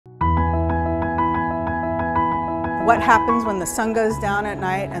What happens when the sun goes down at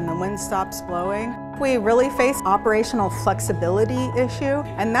night and the wind stops blowing? We really face operational flexibility issue,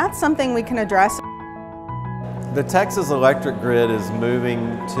 and that's something we can address. The Texas electric grid is moving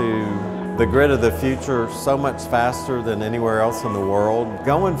to the grid of the future so much faster than anywhere else in the world.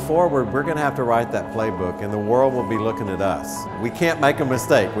 Going forward, we're going to have to write that playbook, and the world will be looking at us. We can't make a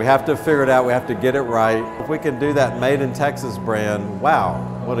mistake. We have to figure it out. We have to get it right. If we can do that Made in Texas brand,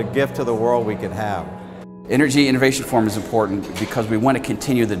 wow, what a gift to the world we could have. Energy Innovation Forum is important because we want to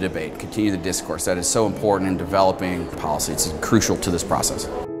continue the debate, continue the discourse. That is so important in developing policy. It's crucial to this process.